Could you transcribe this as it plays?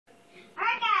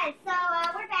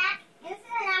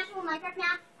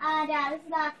this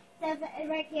is says it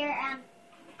right here, and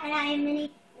I am mini.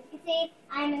 As you can see,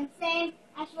 I'm in the same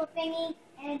actual thingy,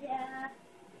 and alright,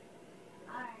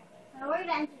 so we're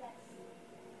gonna enter this.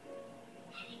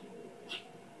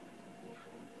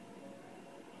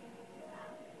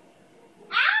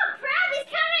 Oh crap, he's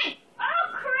coming! Oh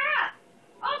crap!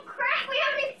 Oh crap, we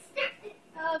haven't even started!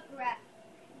 Oh crap.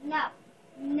 No,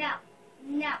 no,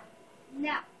 no,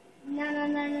 no, no, no,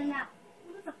 no, no, no.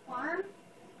 Is this a farm?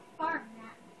 Farm,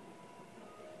 Matt.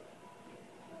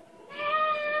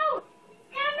 No! He's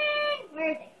coming! Where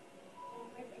is he?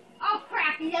 Where is he? Oh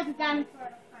crap, he has a diamond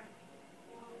sword up front.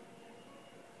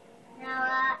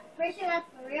 Now, pretty sure that's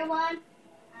the real one.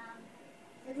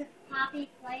 This is Poppy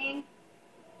playing.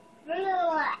 Running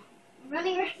around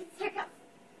in circles.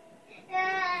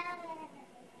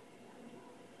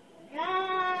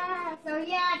 So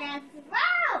yeah, guys, this is,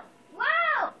 whoa!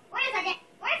 Whoa! Wait a second!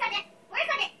 Wait a second! Wait a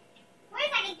second! Wait a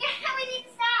second! Yeah, we need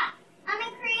to stop! I'm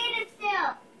in creative still!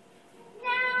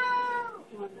 No!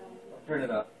 Turn it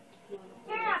up.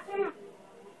 Turn it up, turn it up.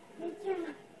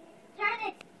 Turn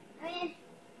it! I mean,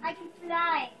 I can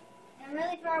fly. And I'm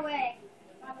really far away,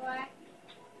 by the way.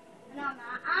 No, I'm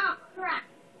not. Oh, crap.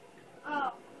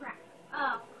 Oh, crap.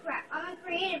 Oh, crap. I'm in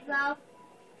creative, though.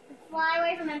 Let's fly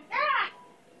away from him. Ah!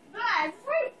 Ah, is this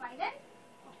where you fight it?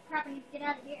 Oh, crap, I need to get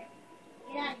out of here.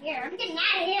 Get out of here. I'm getting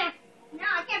out of here. No,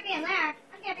 I can't be in there.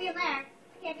 I can't be in there.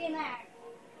 I can't be in there.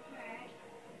 Alright.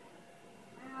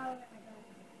 Oh, what am I doing?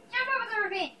 Jump over the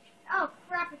ravine. Oh,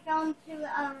 crap, I fell into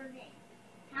a ravine.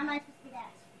 How am I supposed to do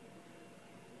that?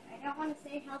 I don't want to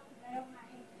say help because I don't want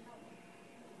him to help me.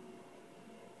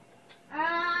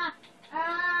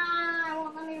 It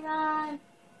won't let me run.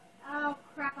 Oh,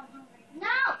 crap, I'm hungry.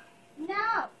 No!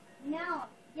 No! No!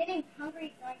 I'm getting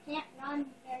hungry, so I can't run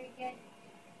very good.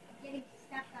 I'm getting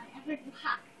stuck on every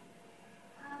block.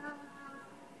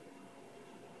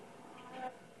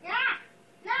 Yeah!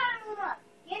 No!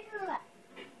 Get to the left.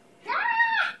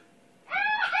 Ah!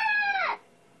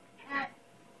 Ah!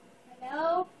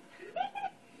 Hello?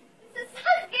 This is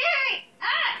so scary!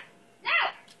 Ah! No!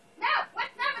 No!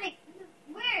 What's happening? This is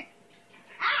weird.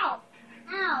 Ow!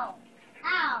 Ow!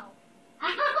 Ow!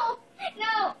 Ow!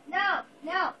 No! No!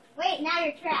 No! Wait, now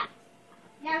you're trapped.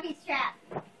 Now he's trapped.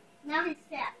 Now he's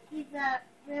trapped. He's,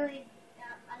 really,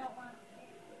 I don't want to say.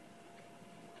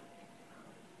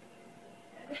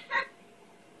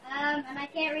 And I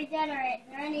can't regenerate. Is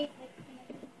there any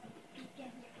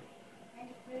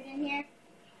food in here?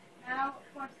 No,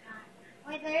 of course not.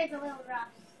 Wait, there is a little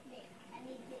rough meat. I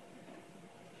need to get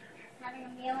having a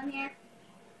meal in here.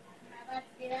 Alright, let's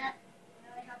do that.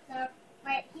 I really hope so.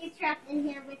 Wait, he's trapped in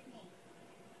here with me.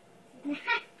 He's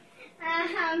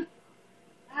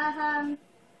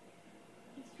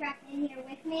trapped in here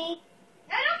with me.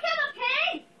 No, don't kill the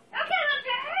pig! Don't kill the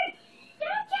pig!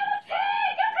 Don't kill the pig!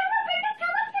 Don't kill the pig! Don't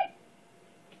kill the pig!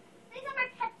 These are my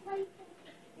pets. Why are you killing the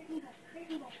pig? You're evil. You're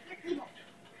evil. You're evil.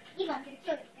 Evil, I'm gonna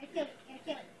kill you. I'm gonna kill you. I'm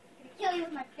gonna kill you. I'm gonna kill you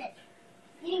with my fist.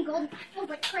 Eating golden apples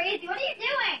like crazy. What are you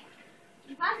doing? It's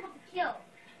impossible to kill.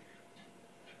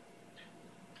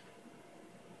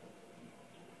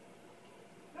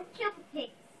 Don't kill the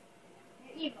pigs.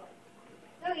 They're evil.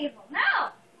 So evil.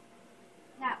 No!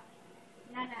 No.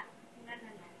 No, no. No,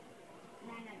 no, no.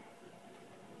 No, no, no.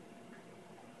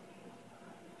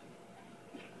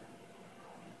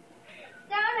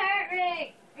 Don't hurt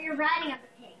me! Or you're riding on the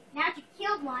pig. Now that you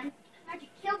killed one,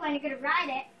 you're gonna ride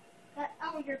it. But,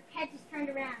 oh, your head just turned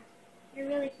around. You're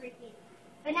really freaky.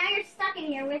 But now you're stuck in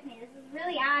here with me. This is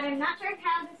really odd. I'm not sure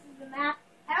how this is the map.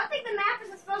 I don't think the map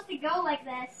is supposed to go like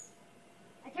this.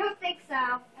 I don't think so.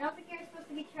 I don't think you're supposed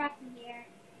to be trapped in here.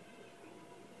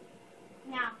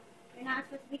 No, you're not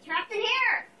supposed to be trapped in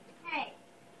here! Hey,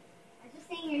 I was just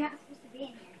saying you're not supposed to be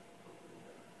in here.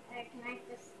 Can I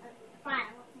just, fine,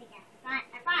 I won't sneak out. Fine,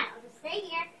 I'll just stay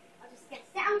here. I'll just get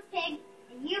sit on this pig,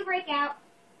 and you break out.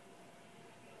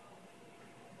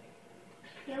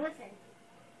 Okay, listen.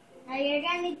 Now you're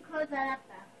gonna need to close that up,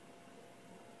 though.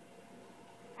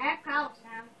 I have college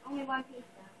now. Only one piece,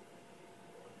 though.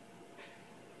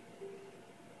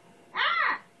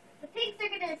 Ah! The pigs are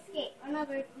gonna escape. Oh no,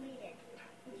 they're deleted.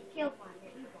 But you killed one.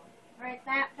 They're evil. Alright,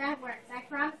 that works. I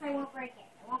promise I won't break it.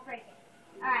 I won't break it.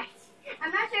 Alright.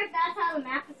 I'm not sure if that's how the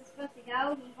map is supposed to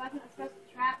go. He wasn't supposed to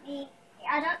trap me.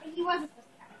 He wasn't supposed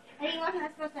to trap me. But he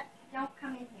wasn't supposed to, don't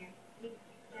come in here.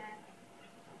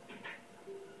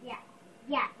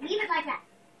 Yeah, leave it like that.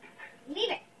 Leave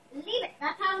it.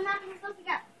 That's how the map is supposed to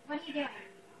go. What are you doing?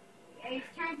 Are you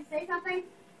trying to say something?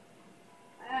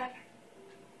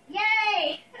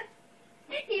 Yay!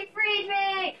 He freed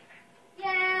me!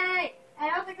 Yay! I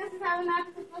don't think this is how the map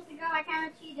is supposed to go. I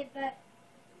kind of cheated, but...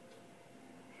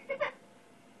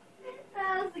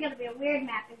 Oh, this is gonna be a weird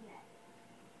map, isn't it?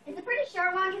 It's a pretty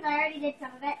short one because I already did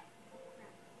some of it.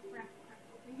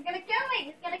 He's gonna kill me!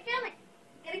 He's gonna kill me!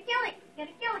 He's gonna kill me! He's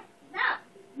gonna kill me! No!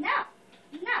 No!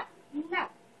 No! No!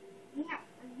 No!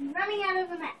 I'm running out of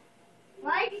the map.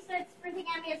 Why did you start sprinting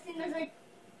at me as soon as I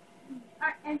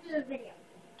enter the video?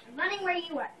 I'm running where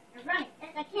you are. I'm running.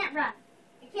 I can't run.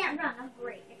 I can't run. I'm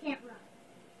great. I can't run.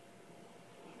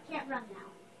 I can't run now.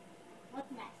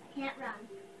 What's next? I can't run.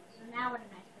 So now what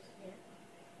am I supposed to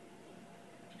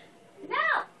do? No!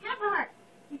 Have a heart.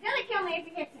 He's gonna kill me if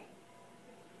he hits me.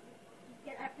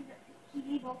 He's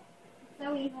evil. He's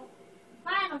so evil.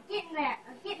 Fine, I'm getting there.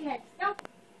 I'm getting there. Just don't.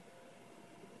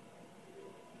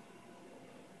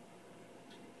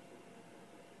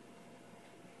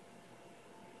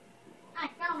 I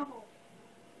fell in a hole.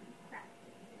 Crap.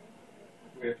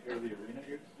 Do we have to go to the arena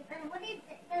here? What do you?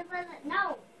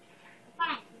 No.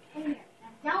 Fine. It's in here.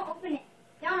 Now don't open it.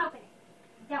 Don't open it.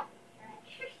 Don't.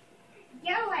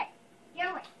 Go away. Go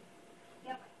away. Go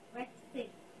away. Where's the food?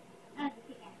 Oh, the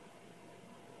pickaxe.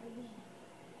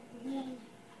 Yay.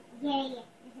 Yay.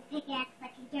 There's a pickaxe. I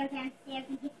can go downstairs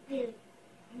and get food. I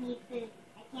need food.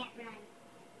 I can't run.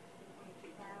 So,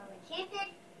 enchanted.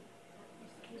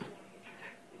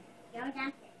 Go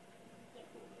downstairs. Get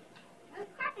food. There's a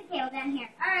crafting table down here.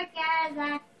 Alright,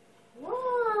 guys.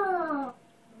 Whoa.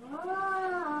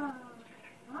 Whoa.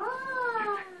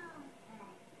 Whoa.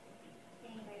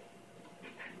 Anyway. So,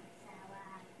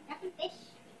 got some fish.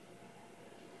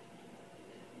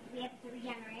 To be able to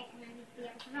regenerate, and I need to be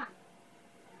able to run.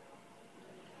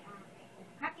 There's a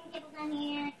crafting table down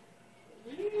here.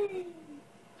 Ooh.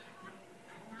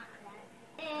 Not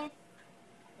that.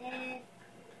 This.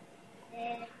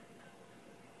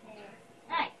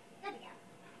 Alright, there we go.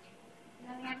 And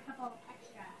then we have a couple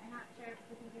extra. I'm not sure if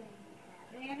we can do anything with that.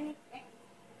 Do we have any sticks? Do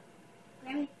we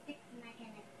have any sticks and I can,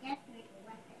 I guess, make a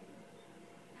weapon?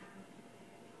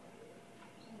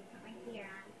 Let me put my gear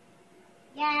on.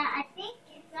 Yeah, I think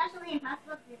it's actually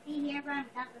impossible to defeat Herobrine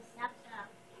without the stuff, so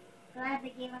glad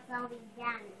they gave us all these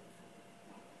diamonds.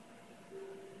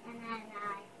 And then,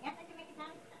 I guess I can make a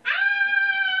diamond.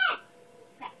 Ah!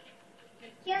 Okay. I'm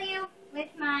gonna kill you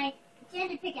with my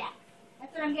enchanted pickaxe.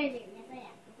 That's what I'm gonna do. Yes, I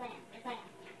am. Yes, I am. Yes, I am.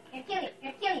 Gonna kill you.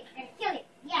 Gonna kill you. Gonna kill you.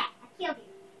 Yeah, I killed you.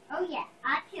 Oh, yeah,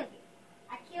 I killed you.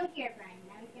 I killed Herobrine.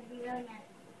 Now he's gonna be really mad.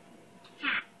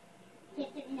 Ha!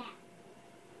 Can't get me now.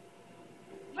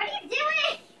 What are you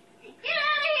doing? Get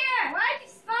out of here! Why'd you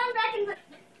spawn back in the...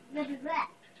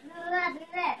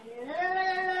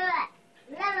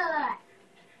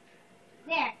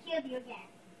 There, killed you again.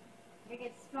 You're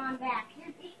gonna spawn back.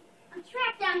 I'm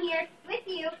trapped down here with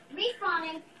you,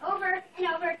 respawning over and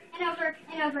over and over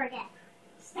and over again.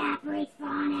 Stop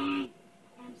respawning!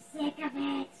 I'm sick of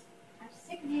it. I'm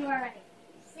sick of you already.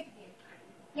 I'm sick of you.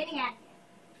 Getting out of here.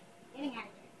 Getting out of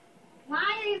here. Why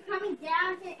are you coming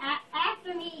down to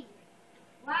after me?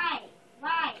 Why?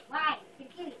 Why? Why? Gonna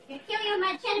kill you. Gonna kill you with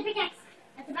my enchanted pickaxe.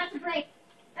 That's about to break.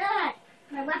 Ugh!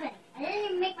 My weapon. I didn't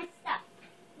even make my stuff.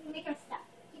 Didn't make my stuff.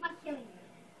 Keep on killing me.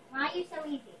 Why are you so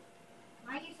easy?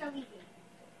 Why are you so easy?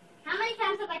 How many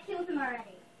times have I killed him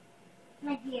already? It's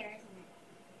my gear, isn't it?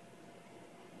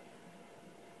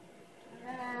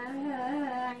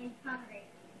 I'm hungry.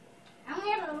 I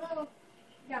only have a little...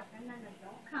 No,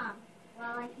 don't come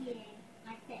while I'm eating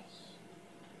my fish.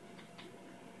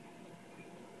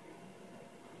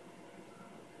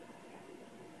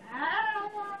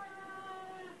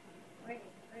 Where is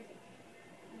it? Where is it?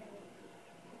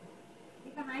 Is he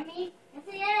behind me? Yes,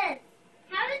 he is!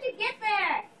 How did you get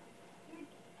there? You're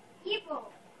evil.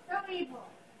 So evil.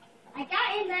 I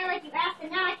got in there like you asked,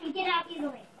 and now I can get out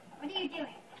easily. What are you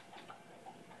doing?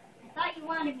 I thought you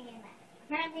wanted me in there.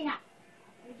 Apparently not.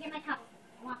 Let me get my cobblestone.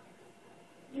 I want this.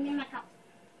 Give me my cobblestone.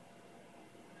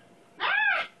 Ah!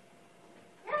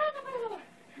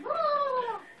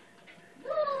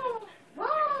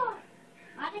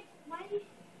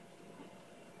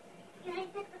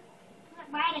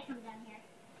 Why did I come down here?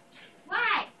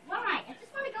 Why? Why? I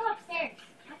just want to go upstairs.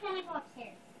 Why can't I go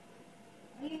upstairs?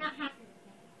 Are you not happy with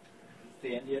me?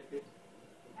 Stand yet, please?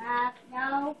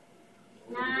 No.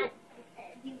 Not.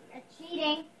 You're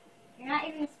cheating. You're not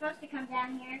even supposed to come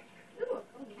down here. Ooh, oh,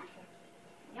 apple.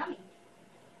 Yummy.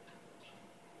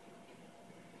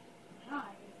 Oh,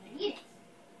 I didn't eat it.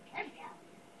 There we go.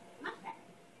 Much better.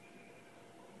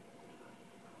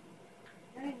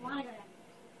 I don't even want to go down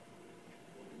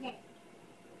there. Get it.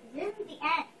 This isn't the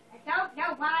end. I don't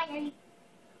know why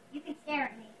you can stare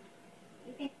at me.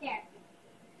 You can stare at me.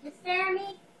 Just stare at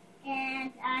me,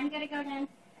 and I'm going to go down.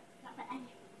 I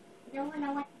don't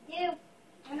know what to do.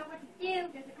 I don't know what to do.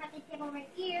 There's a crafting table right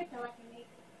here, so I can make...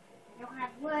 I don't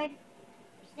have wood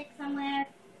or sticks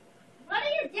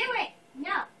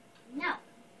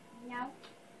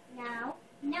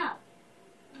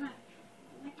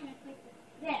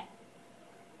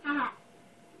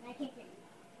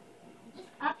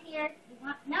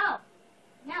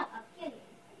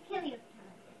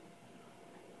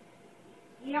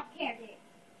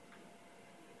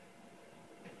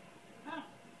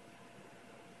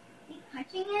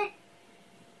touching it.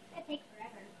 It's gonna take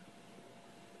forever.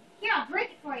 Here, I'll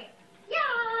break it for you.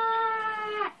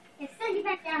 Yeah! Okay, send you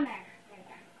back down there. There we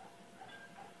go.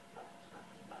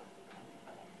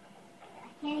 I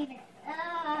can't even.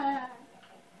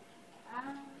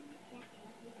 Can't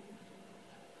even.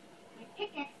 My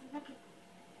pickaxe is up.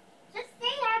 Just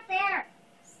stay out there.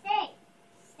 Stay.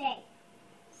 Stay.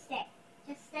 Stay.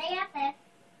 Just stay out there.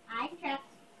 I'm trapped.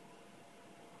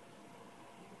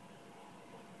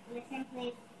 Listen,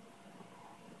 please.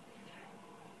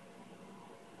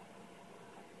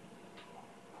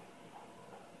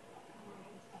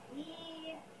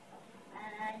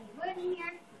 Wood in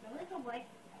here. There's a little wood.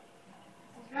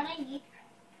 This is what I need.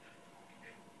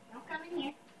 Don't come in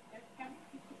here. Just come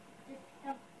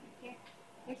here.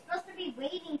 You're supposed to be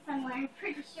waiting somewhere, I'm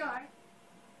pretty sure.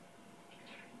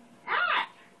 Ah!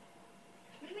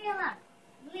 Leave me alone.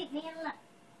 Leave me alone.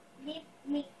 Leave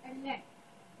me alone.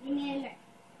 Leave me alone.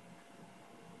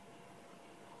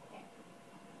 Okay.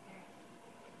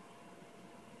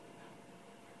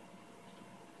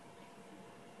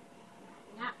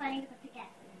 I'm not fighting with the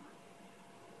pickaxe anymore.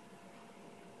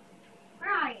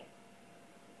 Where are you?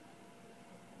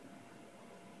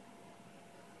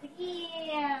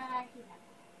 Yeah, he's up.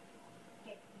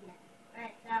 Okay, he's up.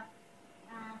 Alright, so,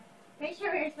 pretty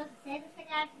sure we were supposed to save this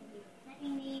pickaxe and he was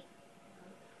attacking me.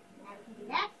 Now we can do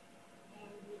that. And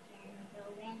we can go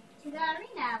into the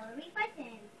arena where we fight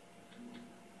him.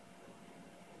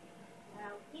 So,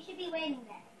 he should be waiting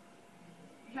there.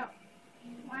 No.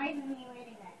 Why isn't he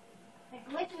waiting there? The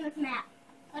glitch in this map.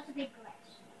 Such a big glitch.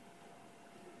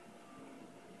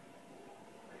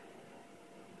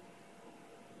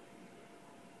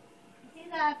 See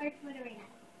the Birchwood Arena.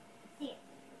 See it.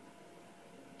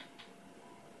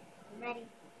 I'm ready.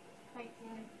 Fight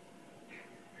soon.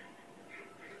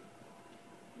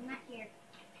 I'm not here.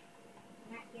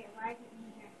 I'm not here. Why isn't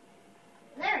he here?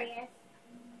 There he is.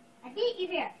 I beat you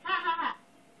here. Ha ha ha.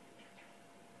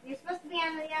 You're supposed to be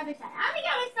on the other side. On the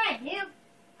other side, noob.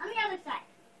 On the other side.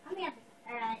 On the other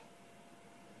side. Alright.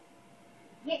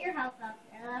 Get your health up.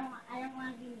 I don't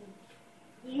want to be mean.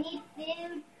 Do you need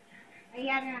food? Or you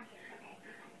have enough food? Okay.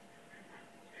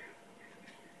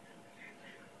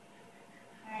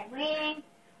 Alright, waiting.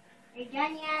 Are you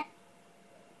done yet?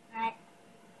 Alright.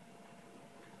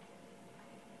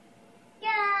 Go!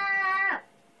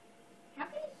 How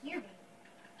can you hear me?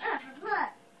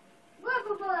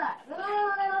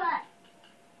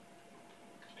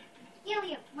 Kill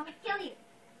you. I'm gonna kill you.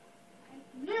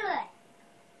 Good.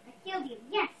 I killed you.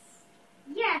 Yes.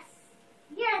 Yes.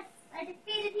 Yes. I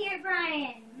defeated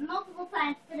Herobrine multiple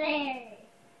times today.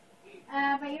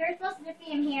 But you were supposed to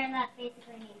defeat him here, and that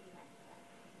basically means you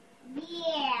won.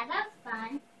 Yeah, that was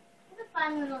fun. It was a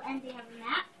fun little ending of the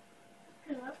map.